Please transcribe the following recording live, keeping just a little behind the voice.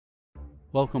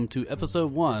Welcome to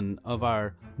episode 1 of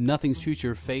our Nothing's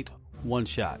Future Fate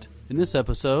one-shot. In this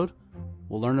episode,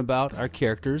 we'll learn about our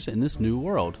characters in this new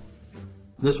world.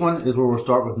 This one is where we'll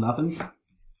start with nothing,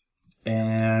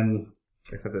 and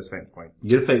except there's fate point. You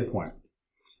get a fate point.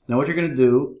 Now what you're going to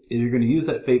do is you're going to use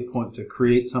that fate point to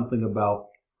create something about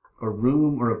a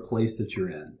room or a place that you're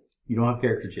in. You don't have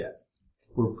characters yet.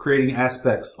 We're creating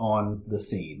aspects on the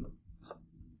scene.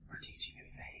 We're teaching you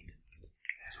fate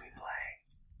as we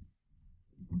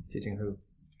play. Teaching who?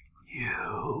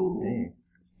 You. Me.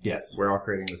 Yes. We're all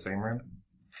creating the same room?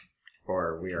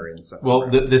 Or we are in separate Well,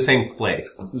 rooms? the same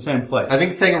place. The same place. I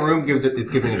think saying a room is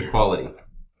giving it a quality.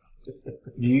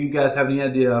 Do you guys have any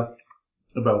idea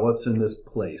about what's in this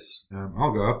place?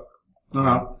 I'll go.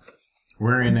 Uh-huh.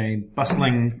 We're in a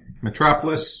bustling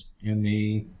metropolis in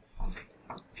the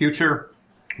future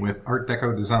with Art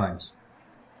Deco designs.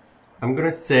 I'm going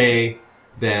to say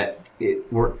that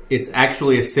it's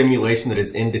actually a simulation that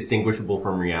is indistinguishable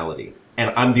from reality.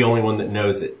 And I'm the only one that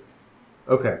knows it.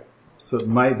 Okay. So it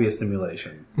might be a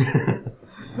simulation.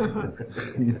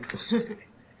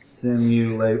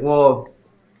 Simulate. Well,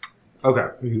 okay.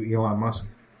 Are you Elon Musk?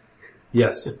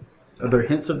 Yes. Are there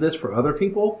hints of this for other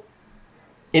people?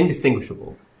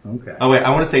 Indistinguishable. Okay. Oh, wait, I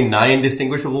want to say nigh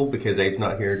indistinguishable because Abe's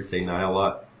not here to say nigh a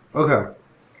lot. Okay.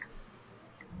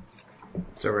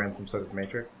 So we're in some sort of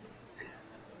matrix?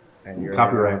 And you're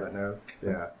Copyright. the one that knows?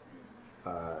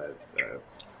 Yeah.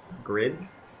 Grid?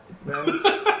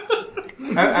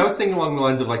 I was thinking along the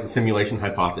lines of like the simulation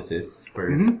hypothesis.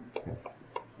 Where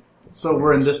So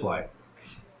we're in this life.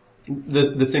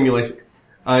 the simulation...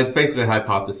 it's basically a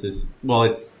hypothesis. Well,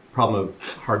 it's a problem of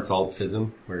hard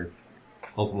solipsism, where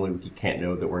ultimately we can't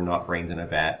know that we're not brains in a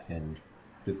vat, and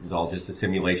this is all just a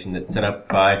simulation that's set up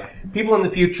by people in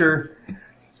the future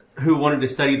who wanted to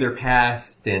study their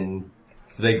past, and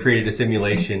so they created a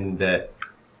simulation that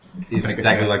is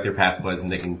exactly like their past was,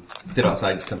 and they can sit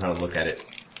outside somehow and look at it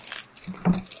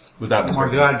without Oh my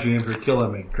distraction. God, James, you're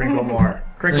killing me. Crinkle more.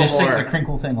 Crinkle Just take the more.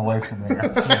 crinkle thing away from there.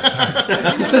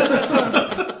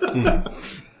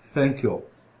 Thank you.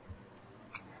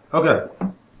 Okay.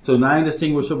 So 9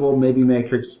 distinguishable, maybe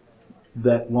matrix.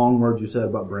 That long word you said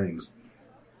about brains.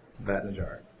 Vat in a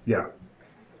jar. Yeah.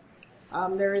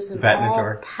 There is an Vat in a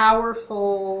jar.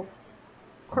 all-powerful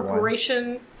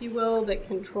corporation, if you will, that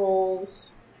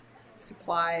controls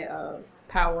supply of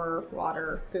power,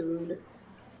 water, food.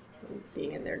 And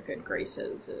being in their good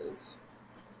graces is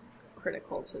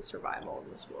critical to survival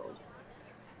in this world.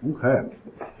 Okay.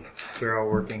 We're all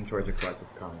working towards a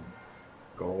collective common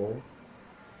goal.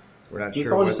 We're not This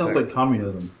sure all what just sounds like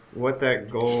communism. what that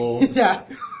goal Yeah.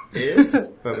 is,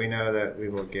 but we know that we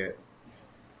will get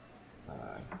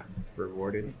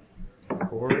rewarded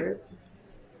for it.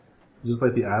 Just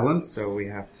like the islands? So we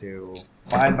have to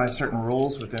abide by certain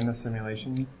rules within the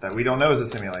simulation that we don't know is a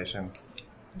simulation.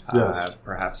 Yes.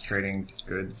 Perhaps trading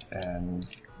goods and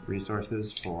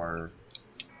resources for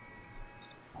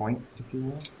points, if you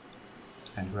will.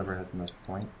 And whoever has the most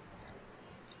points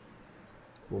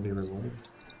will be rewarded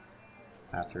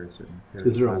after a certain period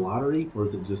Is there of a time. lottery, or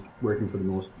is it just working for the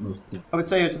most people? I would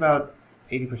say it's about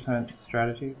 80%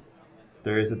 strategy.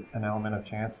 There is an element of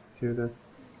chance to this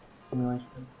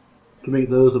simulation. To make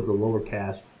those of the lower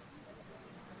caste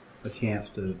a chance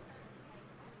to...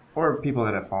 Or people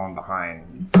that have fallen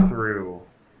behind during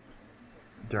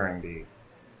the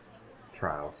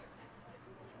trials.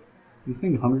 You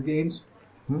think Hunger Games?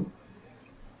 Hmm?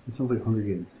 It sounds like Hunger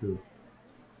Games, too.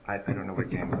 I don't know what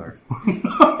games are.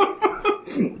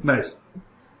 Nice.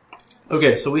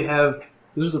 Okay, so we have...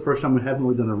 This is the first time we haven't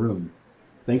really done a room.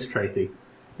 Thanks, Tracy.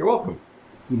 You're welcome.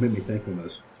 You made me think of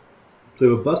this. So we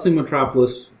have a bustling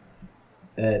metropolis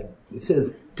at... It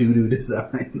says doo-doo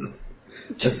designs.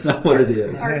 That's not what it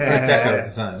is. Art Deco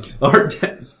designs.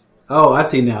 Oh, I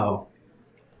see now.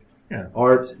 Yeah.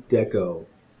 Art Deco.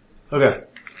 Okay.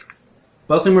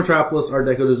 Bustling metropolis, Art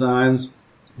Deco designs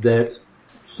that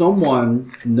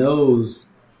someone knows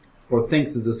or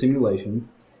thinks is a simulation.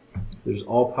 There's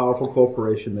all-powerful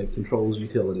corporation that controls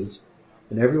utilities.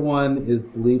 And everyone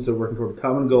believes they're working toward a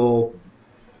common goal,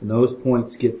 and those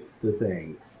points gets the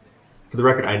thing. For the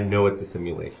record, I know it's a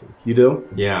simulation. You do?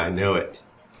 Yeah, I know it.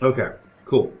 Okay.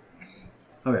 Cool.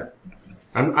 Okay.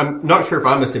 I'm not sure if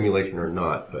I'm a simulation or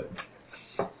not, but...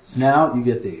 Now you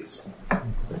get these.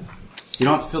 You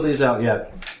don't have to fill these out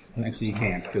yet. Actually, you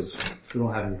can't because we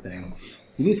don't have anything.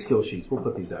 You need skill sheets. We'll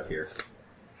put these out here.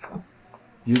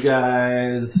 You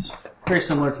guys, very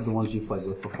similar to the ones you played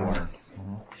with before.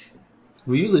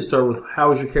 We usually start with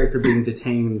how is your character being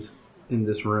detained in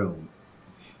this room?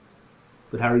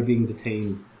 But how are you being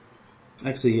detained?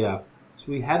 Actually, yeah. So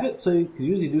we have it so because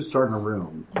you usually do start in a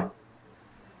room.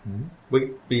 We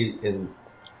could be in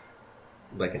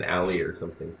like an alley or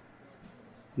something.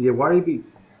 Yeah, why are you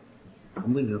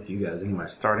I'm leaving it up to you guys anyway.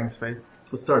 Starting space?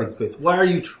 The starting space. Why are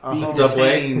you being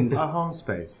Subway? detained? A home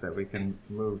space that we can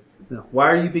move. No. Why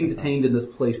are you being detained in this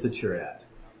place that you're at?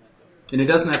 And it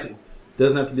doesn't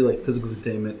have to be like physical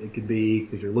containment. It could be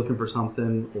because you're looking for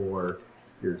something or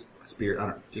your spirit. I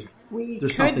don't know. Just We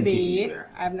There's could something keeping be. you there.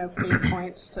 I have no fleet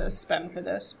points to spend for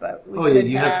this, but we oh could yeah,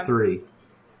 you have 3,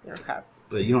 Okay.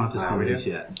 but you don't have to spend these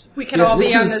yet. We could Yeah, all be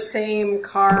this on is- the same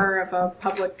car of a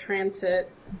public transit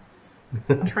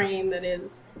train that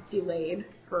is delayed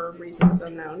for reasons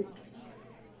unknown.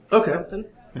 Okay. Something.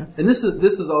 And this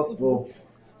is also well,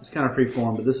 it's kind of free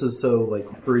form, but this is so like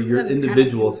for your That is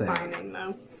individual kind of thing. confining,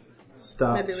 though.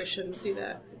 Stop. Maybe we shouldn't do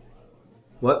that.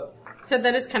 What? Said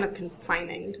that is kind of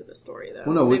confining to the story, though.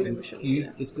 Well, no, Maybe we shouldn't do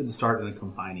that. it's good to start in a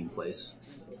confining place.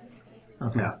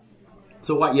 Okay. Yeah.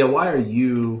 So why are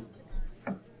you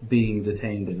being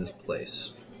detained in this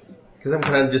place? Because I'm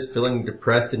kind of just feeling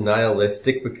depressed and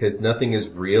nihilistic because nothing is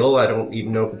real. I don't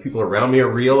even know if the people around me are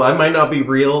real. I might not be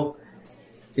real.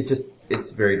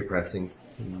 It's very depressing.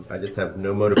 I just have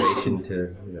no motivation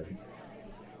to,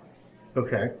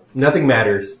 Okay. nothing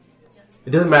matters. It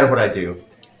doesn't matter what I do.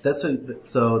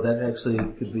 So that actually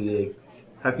could be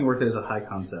how can you work that as a high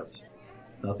concept?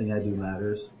 Nothing I do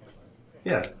matters.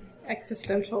 Yeah.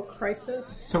 Existential crisis.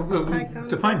 So High concept.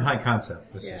 define high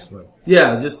concept. This Yeah. is what.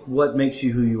 Yeah, just what makes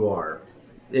you who you are.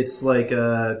 It's like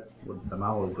I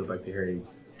always go back to Harry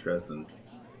Dresden,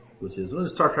 which is what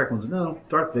is Star Trek ones? No,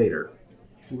 Darth Vader.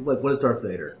 Like what is Darth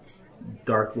Vader?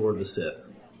 Dark Lord of the Sith.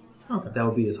 Okay. That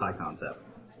would be his high concept.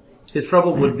 His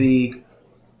trouble would be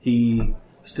he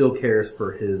still cares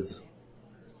for his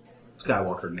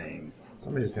Skywalker name.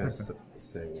 Somebody's going to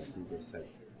say what you just said.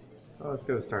 Oh, let's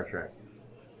go to Star Trek.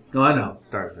 No, I know.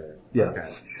 Darth Vader. Yeah. Okay.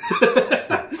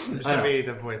 Just I know. be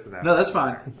the voice of that. No, that's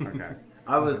fine. Okay.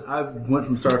 I went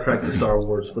from Star Trek to Star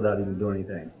Wars without even doing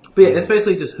anything. But yeah, it's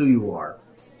basically just who you are.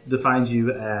 Defines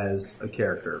you as a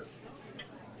character.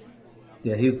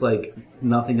 Yeah, he's like,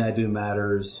 nothing I do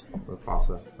matters.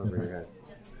 Mufasa over your head.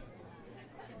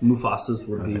 Mufasa's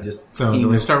would be just... So do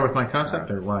we start with my concept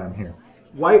or why I'm here?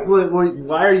 Why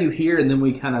are you here? And then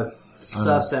we kind of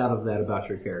suss out of that about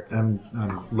your character.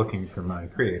 I'm looking for my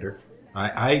creator.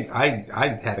 I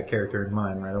had a character in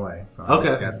mind right away. So Okay,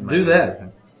 I got my do that.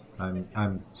 everything.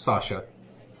 I'm Sasha,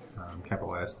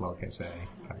 capital S, lowercase a,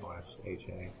 capital S,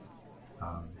 H-A,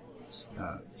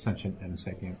 sentient and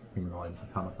sapient humanoid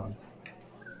automaton.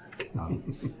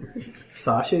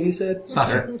 Sasha, you said?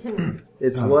 Sasha,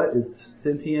 It's what? It's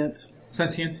sentient.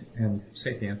 sentient and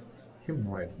sapient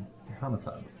humanoid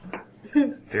automaton.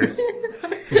 Fierce.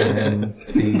 And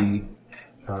the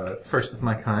first of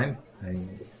my kind,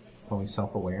 I'm fully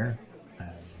self-aware.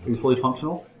 Are you fully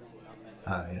functional?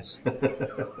 Yes.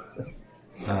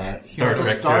 It's a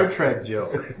Star Trek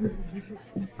joke.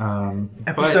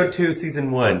 Episode 2,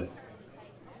 Season 1.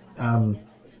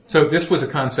 So this was a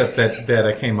concept that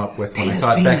I came up with when I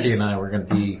thought Becky and I were going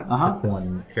to be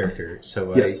one character.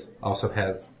 So Yes. I also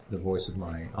have the voice of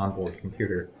my onboard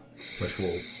computer, which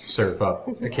will serve up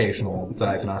occasional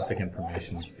diagnostic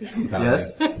information. About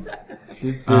Yes.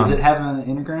 it. Does it have an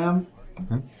anagram?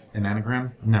 An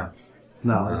anagram? No.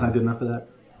 No, it's not good enough for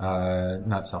that.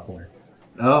 Not self-aware.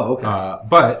 Oh, okay.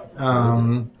 But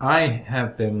I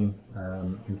have been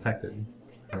infected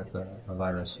with a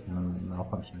virus and I'm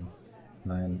malfunctioning.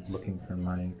 And I'm looking for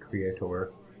my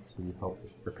creator to help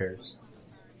with repairs.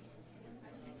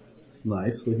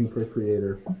 Nice. Looking for a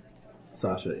creator.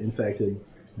 Sasha, infected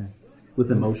with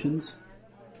emotions.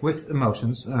 With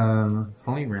emotions,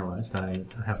 fully realized I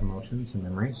have emotions and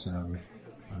memories.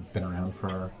 I've been around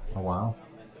for a while.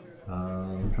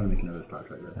 I'm trying to make another Star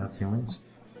Trek I reference. have feelings.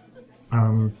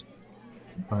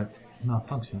 But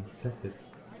malfunction detected.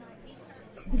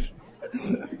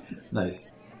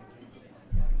 Nice.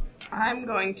 I'm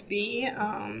going to be,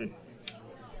 I'm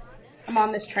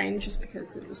on this train just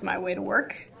because it was my way to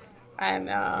work.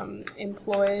 I'm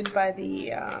employed by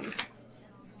the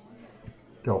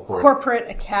Go for it. corporate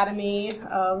academy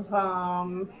of,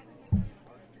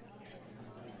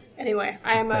 anyway,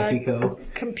 I'm a Akiko.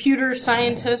 computer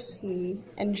scientist and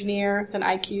engineer with an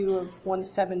IQ of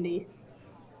 170.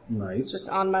 Nice. Just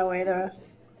on my way to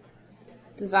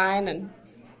design and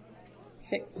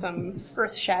fix some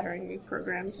earth-shattering new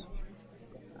programs.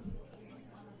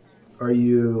 Are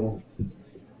you...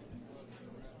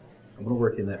 I'm going to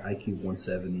work in that IQ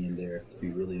 170 in there to be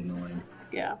really annoying.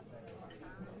 Yeah.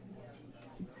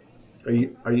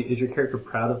 Is your character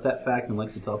proud of that fact and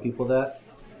likes to tell people that?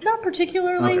 Not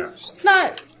particularly. Okay. She's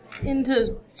not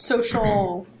into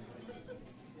social,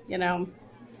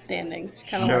 standing. She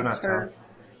kind of Show, lets not her.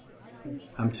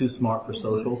 I'm too smart for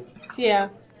social. Yeah,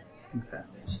 Okay.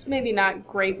 just maybe not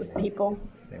great with people.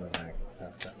 Same with Mac.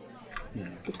 That's that.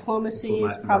 Diplomacy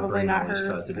That's is what my probably brain not always her,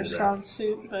 tries to her do that. strong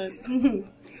suit, but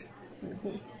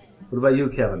What about you,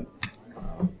 Kevin?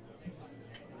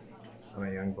 I'm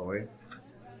a young boy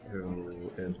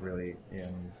who is really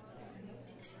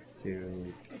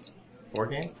into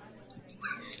board games.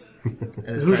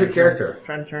 And is Who's your trying to character?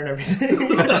 Trying to turn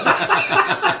everything.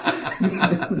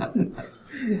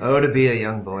 Oh, to be a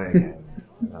young boy again.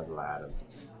 Not a lad.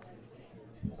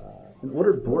 What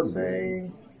are board Say-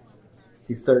 games?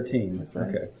 He's 13. Say-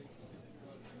 Okay.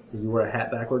 Does he wear a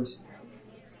hat backwards?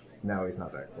 No, he's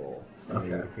not that cool.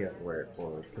 Okay. He has to wear it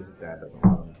forward because his dad doesn't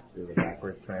let him do the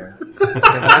backwards thing. Because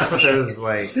that's what those,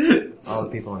 like, all the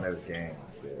people in those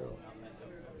gangs do.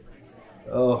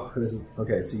 Oh, this is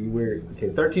okay. So you wear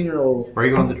 13-year-old. Where are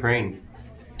you on the train?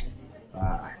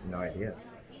 I have no idea.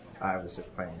 I was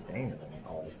just playing a game and then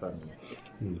all of a sudden...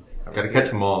 Gotta catch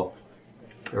them all.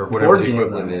 Or whatever Board the game,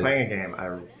 equivalent though. is. Playing a game, I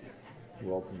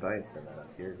rolled some dice and then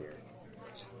appeared here.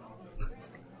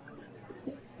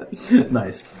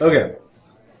 Nice. Okay.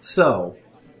 So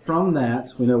from that,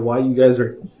 we know why you guys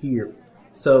are here.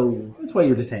 So that's why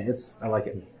you're detained. I like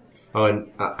it. Oh,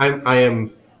 and I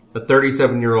am a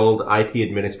 37-year-old IT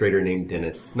administrator named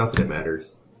Dennis. Not that it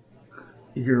matters.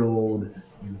 Your old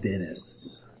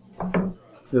Dennis.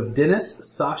 We have Dennis,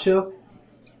 Sasha,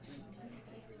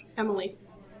 Emily.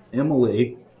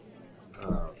 Emily,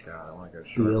 Oh god, I want to go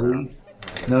short Billy. round.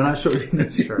 No, not sure.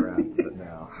 Short round, but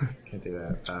no. Can't do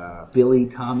that. Billy,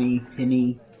 Tommy,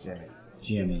 Timmy, Jimmy.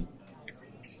 Jimmy.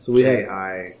 So we have.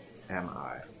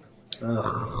 J-I-M-I.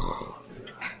 Ugh.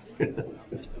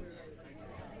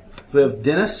 So we have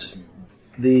Dennis,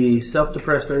 the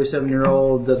self-depressed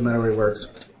 37-year-old, doesn't matter where he works.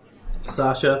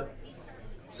 Sasha,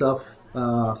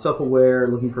 self-aware,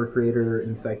 looking for a creator,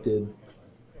 infected,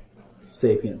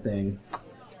 sapient thing,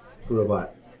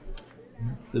 robot.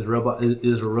 Is a robot an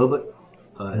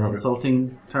Robot.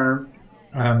 insulting term?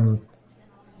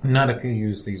 Not if you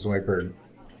use these whitebird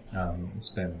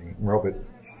spelling. Robot.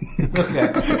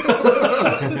 Okay.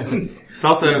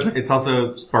 It's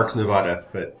also Sparks Nevada,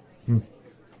 but The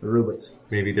robots.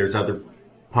 maybe there's other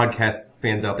podcast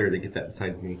fans out there that get that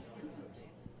besides me.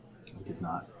 I did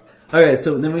not. Okay,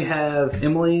 so then we have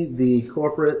Emily, the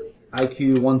corporate,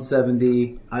 IQ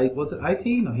 170. Was it IT?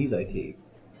 No, he's IT.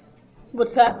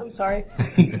 What's that? I'm sorry.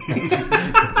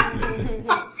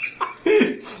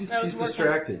 She's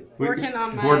distracted. Working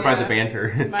on my Bored by the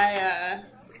banter. my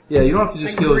Yeah, you don't have to do my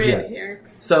skills grid yet. here.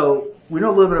 So, we know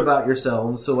a little bit about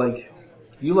yourselves. So, like,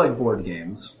 you like board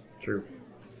games. True.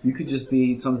 You could just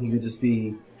be something, you could just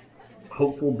be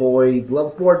hopeful boy,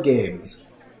 loves board games.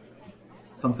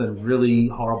 Something really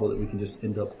horrible that we can just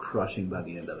end up crushing by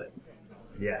the end of it.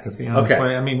 To Yes. be honest,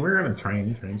 Okay. I mean, we're on a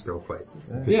train. Trains go places.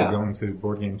 People Yeah. going to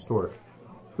board game store.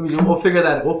 I mean, we'll figure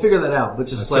that out, but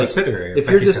just A like, subsidiary of if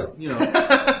you're Becky just,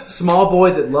 Co. small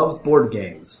boy that loves board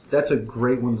games, that's a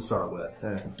great one to start with.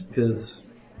 Yeah. Because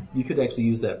you could actually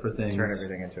use that for things. Turn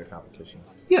everything into a competition.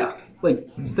 Yeah.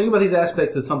 Like, think about these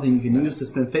aspects as something you can use to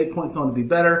spend fate points on to be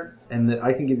better, and that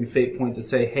I can give you fate point to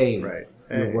say, hey, Right.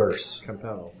 you're Hey. worse.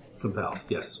 Compel. Compel,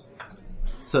 yes.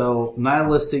 So,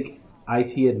 nihilistic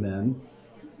IT admin,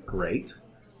 great.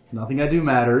 Nothing I do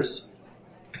matters.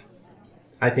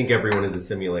 I think everyone is a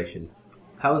simulation.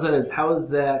 How is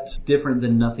that different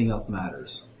than nothing else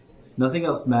matters? Nothing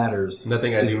else matters.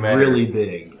 Nothing I is do matters. really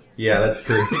big. Yeah, that's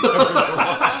true.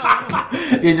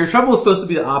 And your trouble is supposed to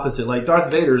be the opposite. Like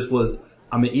Darth Vader's was,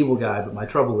 I'm an evil guy, but my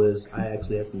trouble is I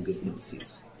actually have some good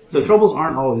tendencies. So troubles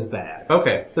aren't always bad.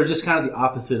 Okay. They're just kind of the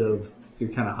opposite of your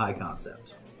kind of high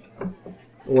concept.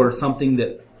 Or something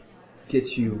that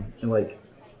gets you, like,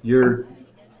 you're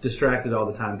distracted all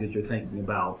the time because you're thinking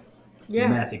about Yeah.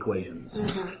 math equations.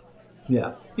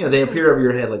 Yeah. Yeah, they appear over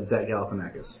your head like Zach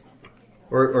Galifianakis.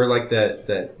 Or like that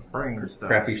Brain stuff.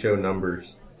 crappy show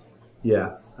Numbers.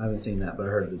 Yeah, I haven't seen that, but I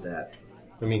heard of that.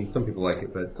 I mean, some people like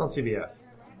it, but It's on CBS.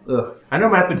 Ugh. I know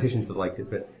mathematicians that liked it,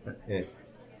 but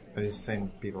Are these the same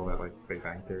people that like Big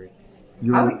Bang Theory?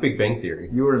 You I were, like Big Bang Theory.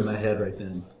 you were in my head right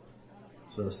then.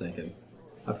 That's what I was thinking.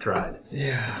 I've tried.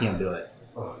 Yeah. I can't do it.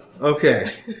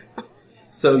 Okay.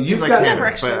 So you've Seems like got... cancer,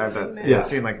 Corrections but in there. Yeah. I've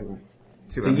seen like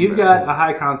 2 So you've got a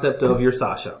high concept of your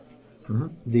Sasha.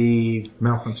 The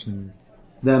Malfunctioning.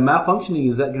 malfunctioning,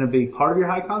 is that going to be part of your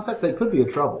high concept? That could be a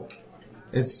trouble.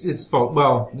 It's both.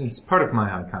 Well, it's part of my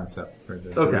high concept for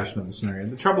the Okay. duration of the scenario.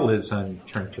 The trouble is I'm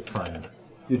trying to find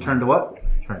You turn to what?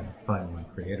 my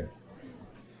creator.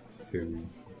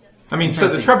 I mean, so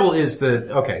the trouble is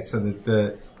that, okay, so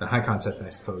the high concept, I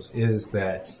suppose, is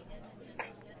that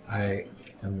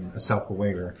am a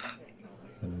self-aware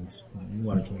and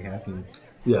largely happy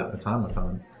Yeah.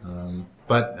 automaton.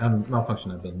 But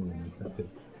malfunction, I've been infected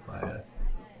by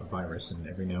a virus, and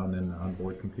every now and then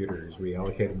onboard computer is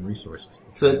reallocating resources.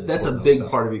 So that's a big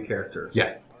part of your character.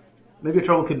 Yeah. Maybe your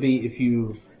trouble could be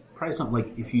probably something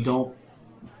like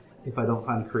if I don't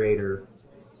find a creator,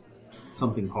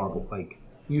 something horrible. Like,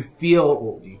 do you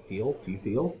feel? Do you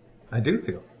feel? I do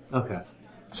feel. Okay.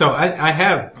 So I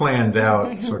have planned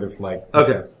out sort of like...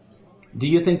 Okay. Do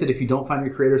you think that if you don't find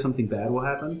your creator, something bad will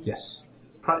happen? Yes.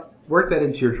 Work that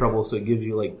into your trouble so it gives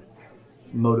you, like,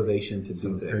 motivation to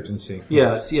do things. Urgency.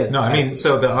 Yes, yeah. No, I mean,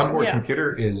 so the onboard Yeah.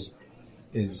 computer is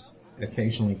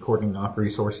occasionally cordoning off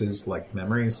resources like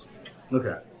memories.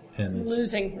 Okay. He's And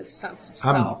losing his sense of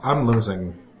self. I'm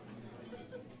losing...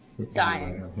 He's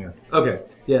dying. Yeah. Okay.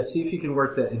 Yeah, see if you can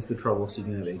work that into the trouble so you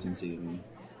can have agency and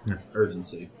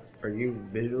urgency. Are you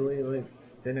visually like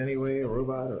in any way a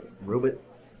robot or robot?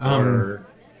 Um, Or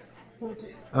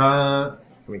Uh, can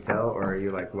we tell? Or are you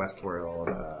like Westworld,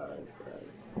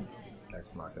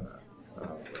 Ex Machina?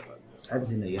 I haven't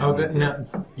seen that yet.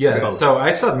 oh, yeah. Both. So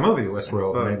I saw the movie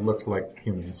Westworld, Oh. and it looked like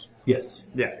humans. Yes.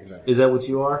 Yeah, exactly. Is that what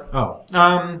you are? Oh,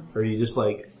 Or are you just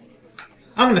like...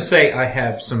 I'm going to say I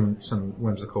have some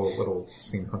whimsical little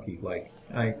steampunky, like,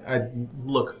 I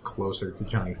look closer to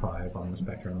Johnny Five on the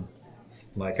spectrum.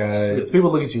 Like, Yes, people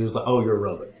look at you as like, oh, you're a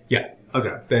robot. yeah,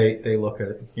 Okay. they look at,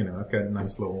 I've got a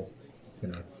nice little,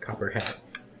 copper hat.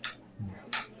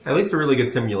 At least a really good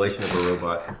simulation of a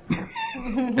robot.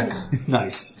 Yes.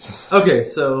 Nice. Okay,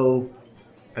 so...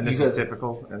 And this You is guys-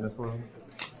 typical in this world.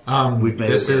 We've made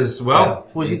this it. is, well,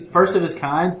 Was he first of his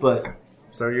kind, but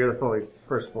So you're the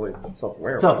first fully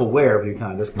self-aware. self-aware of your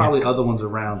kind. There's probably other ones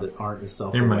around that aren't as there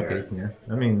self-aware. might be, yeah.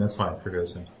 I mean, that's why it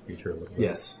goes into the future a little bit.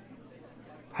 Yes.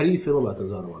 How do you feel about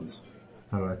those other ones?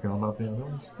 How do I feel about the other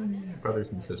ones?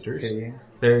 Brothers and sisters. Okay.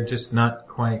 They're just not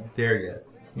quite there yet,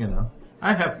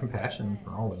 I have compassion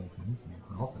for all living things and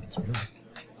for all things, really.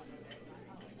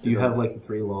 Do you have like the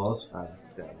 3 laws?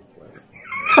 Yeah, whatever.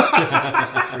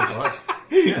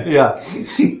 Yeah.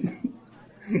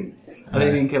 I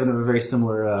think me and Kevin have a very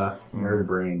similar nerd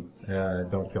brain.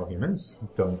 Don't kill humans.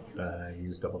 Don't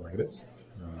use double negatives.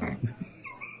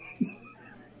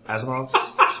 Asimov's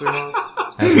 3 laws?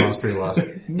 Asimov's 3 laws.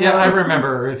 Yeah, I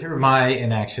remember through my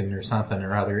inaction or something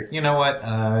or other. You know what?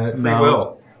 Free No.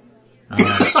 will.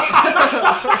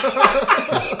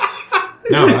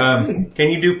 Can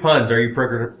you do puns? Are you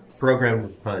programmed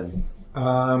with puns?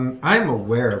 I'm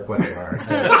aware of what they are.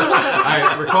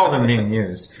 I recall them being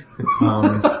used.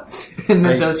 And then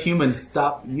Right. those humans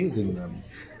stopped using them.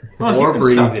 Well, Or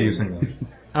humans stopped breathing. using them.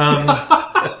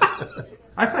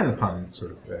 I find the pun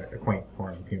sort of a quaint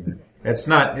form of humor. It's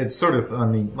sort of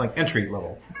on the, entry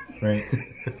level, right?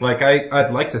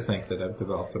 I'd like to think that I've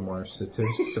developed a more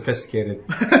sophisticated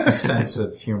sense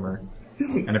of humor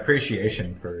and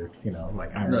appreciation for,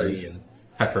 irony Nice. and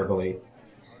hyperbole.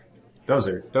 Those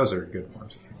are good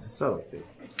forms of humor. Subtlety.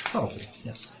 Subtlety,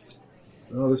 yes.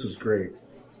 Oh, this was great.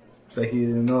 Becky, you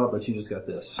didn't know it, but you just got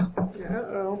this.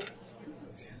 Uh-oh.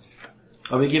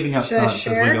 I'll be giving out Should I stunts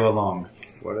as we share? go along.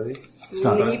 What are these?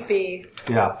 Stunts. Sleepy.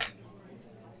 Yeah.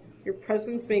 Your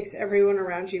presence makes everyone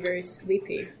around you very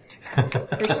sleepy.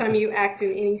 First time you act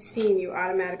in any scene, you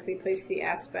automatically place the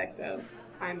aspect of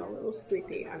I'm a little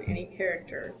sleepy on any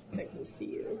character that can see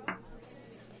you.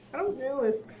 I don't know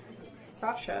if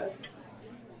Sasha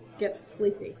gets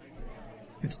sleepy.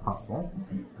 It's possible.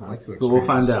 I like to But we'll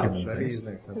find experience out. human Better things.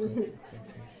 using pencil.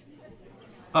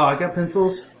 Oh, I got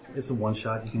pencils. It's a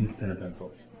one-shot. You can use pen and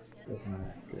pencil. Doesn't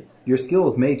matter. Your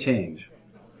skills may change.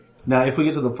 Now, if we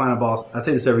get to the final boss, I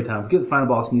say this every time. If we get to the final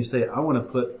boss and you say, I want to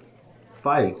put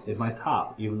fight at my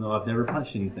top, even though I've never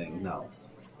punched anything, no.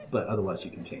 But otherwise,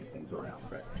 you can change things around.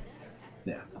 Right.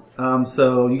 Yeah.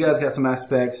 So you guys got some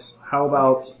aspects. How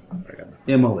about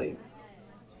Emily?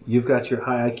 You've got your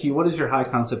high IQ. What is your high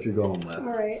concept you're going with?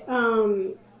 Alright,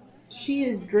 she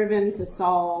is driven to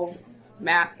solve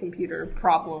math computer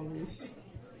problems,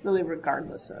 really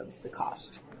regardless of the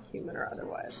cost, human or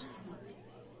otherwise.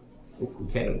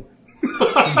 Okay.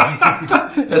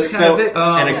 That's kind of it.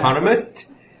 An economist?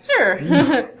 Sure,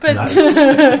 but Nice.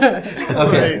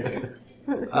 Okay.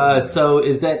 So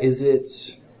is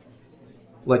it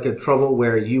like a trouble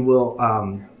where you will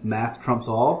math trumps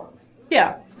all?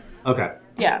 yeah, Okay.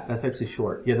 yeah. That's actually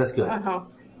short. Yeah, that's good. Uh-huh.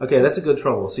 Okay, that's a good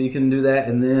trouble. So you can do that,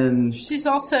 and then She's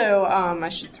also, I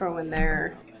should throw in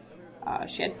there,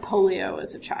 she had polio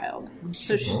as a child,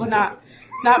 so she's not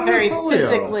very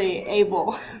physically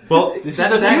able. Well, This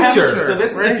that is the happens. future, So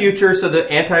this is the future. So the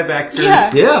anti-vaxxers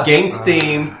Yeah. Yeah. gain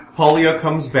steam. Polio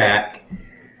comes back.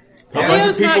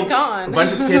 Polio's not gone. A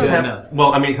bunch of kids Yeah, I have. know.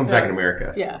 Well, I mean, it comes back in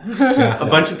America. Yeah. A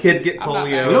bunch of kids get I'm not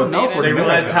polio. We don't know if we're They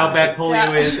realize how bad polio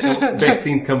Yeah. is, and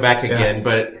vaccines come back again.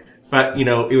 But you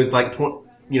know, it was like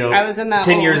I was in that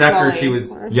 10 years old after trolley she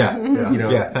was. where- Yeah, You know.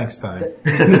 yeah. Thanks, Stein.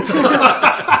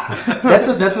 That's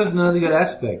another good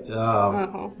aspect.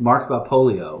 Marked by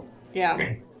polio.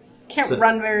 Yeah. Can't So-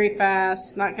 run very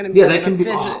fast. Not going to be Yeah, able that to can be-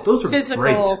 oh, those are physical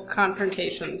great.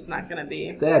 confrontations. Not going to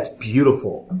be. That's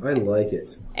beautiful. I like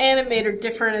it. And it made her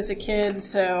different as a kid,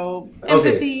 so Okay.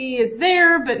 empathy is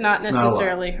there, but not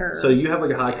necessarily her. So you have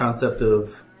like a high concept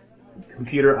of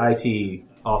computer IT,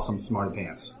 awesome smarty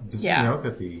pants. Did Yeah. you know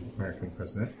that the American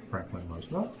president, Franklin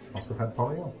Roosevelt, also had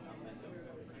polio?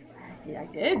 Yeah, I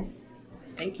did.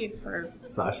 Thank you for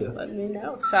Sasha. letting me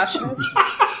know, Sasha.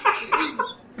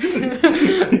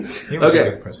 He was Okay.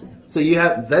 a good president. So you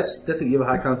have that's what you have a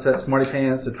high concept smarty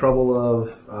pants, the trouble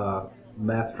of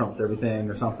math trumps everything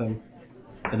or something,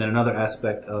 and then another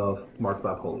aspect of marked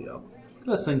by polio.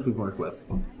 That's things we work with.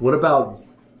 What about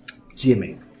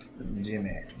Jimmy?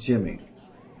 Jimmy.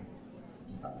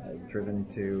 Driven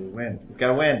to win. He's got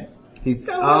to win. He's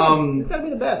Gotta be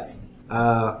the best.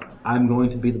 I'm going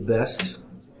to be the best.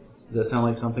 Does that sound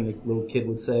like something a little kid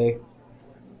would say?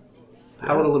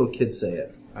 How would a little kid say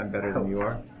it? I'm better than you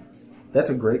are. That's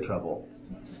a great trouble.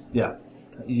 Yeah.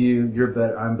 You're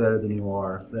better. I'm better than you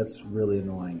are. That's really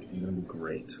annoying. You're gonna be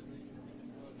great.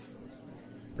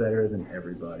 Better than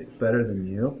everybody. Better than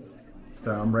you.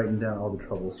 So I'm writing down all the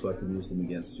troubles so I can use them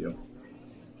against you.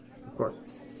 Of course.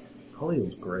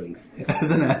 Polio's great as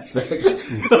an aspect,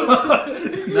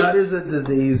 not as a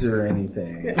disease or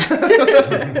anything.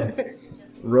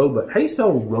 Robot. How do you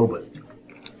spell robot?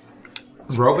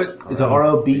 Robot? Is it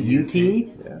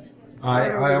R-O-B-U-T?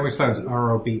 I always thought it was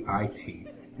R-O-B-I-T.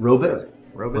 Robot.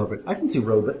 Robot. I can see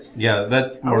robot. Yeah,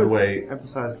 that's I more would the way.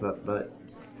 emphasize that, but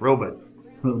robot.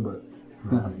 Robot.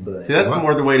 But See, that's What?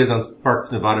 more the way it is on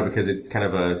Sparks, Nevada, because it's kind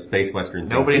of a space western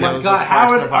thing. Nobody So- knows. God,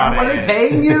 how are they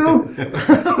paying you?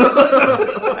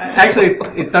 Actually,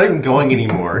 it's not even going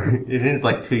anymore. It ended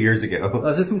like 2 years ago.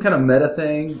 Is this some kind of meta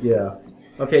thing? Yeah.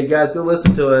 Okay, guys, go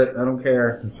listen to it. I don't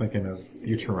care. I was thinking of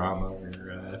Futurama where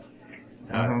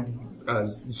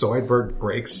Zoidberg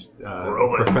breaks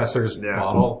Robot. Professor's Yeah.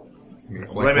 bottle. And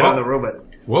he's like, Blame it on the robot.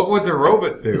 what would the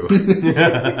robot do?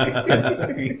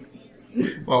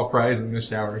 While Fry's in the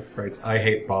shower, he writes, I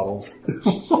hate bottles.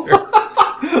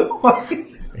 What?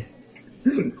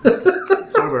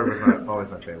 Soderbergh was always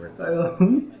my favorite.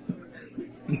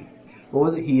 What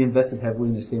was it? He invested heavily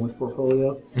in his sandwich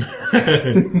portfolio?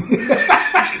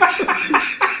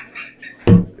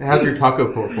 How's your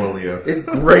taco portfolio? It's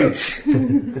great.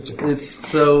 It's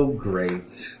so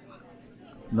great.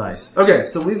 Nice. Okay,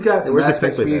 so we've got some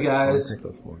aspects for you guys.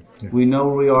 We know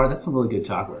where we are. That's some really good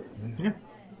chocolate.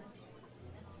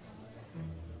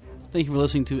 Thank you for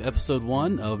listening to episode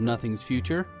 1 of Nothing's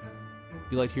Future.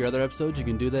 If you'd like to hear other episodes, you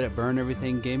can do that at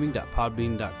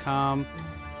burneverythinggaming.podbean.com.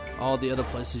 All the other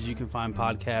places you can find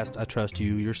podcasts. I trust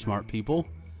you. You're smart people.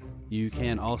 You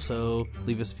can also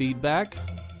leave us feedback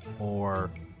or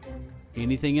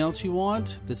anything else you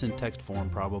want. That's in text form,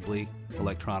 probably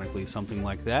electronically, something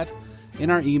like that. In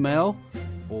our email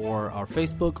or our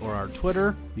Facebook or our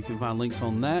Twitter. You can find links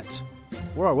on that.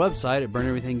 Or our website at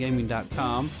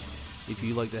burneverythinggaming.com. If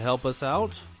you'd like to help us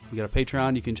out, we got a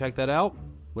Patreon. You can check that out.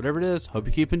 Whatever it is, hope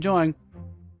you keep enjoying.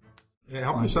 Yeah,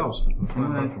 help yourselves. I'm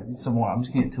gonna get some more. I'm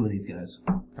just gonna get 2 of these guys.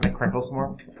 Can I crinkle some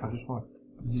more? I just want.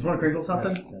 You just want to crinkle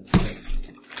something?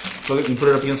 So you can put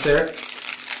it up against there.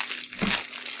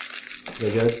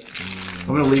 Very good. I'm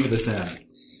gonna leave this in.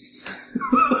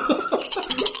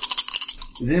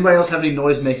 Does anybody else have any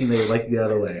noise making they would like to get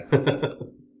out of the way?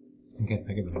 Okay,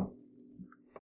 think of it.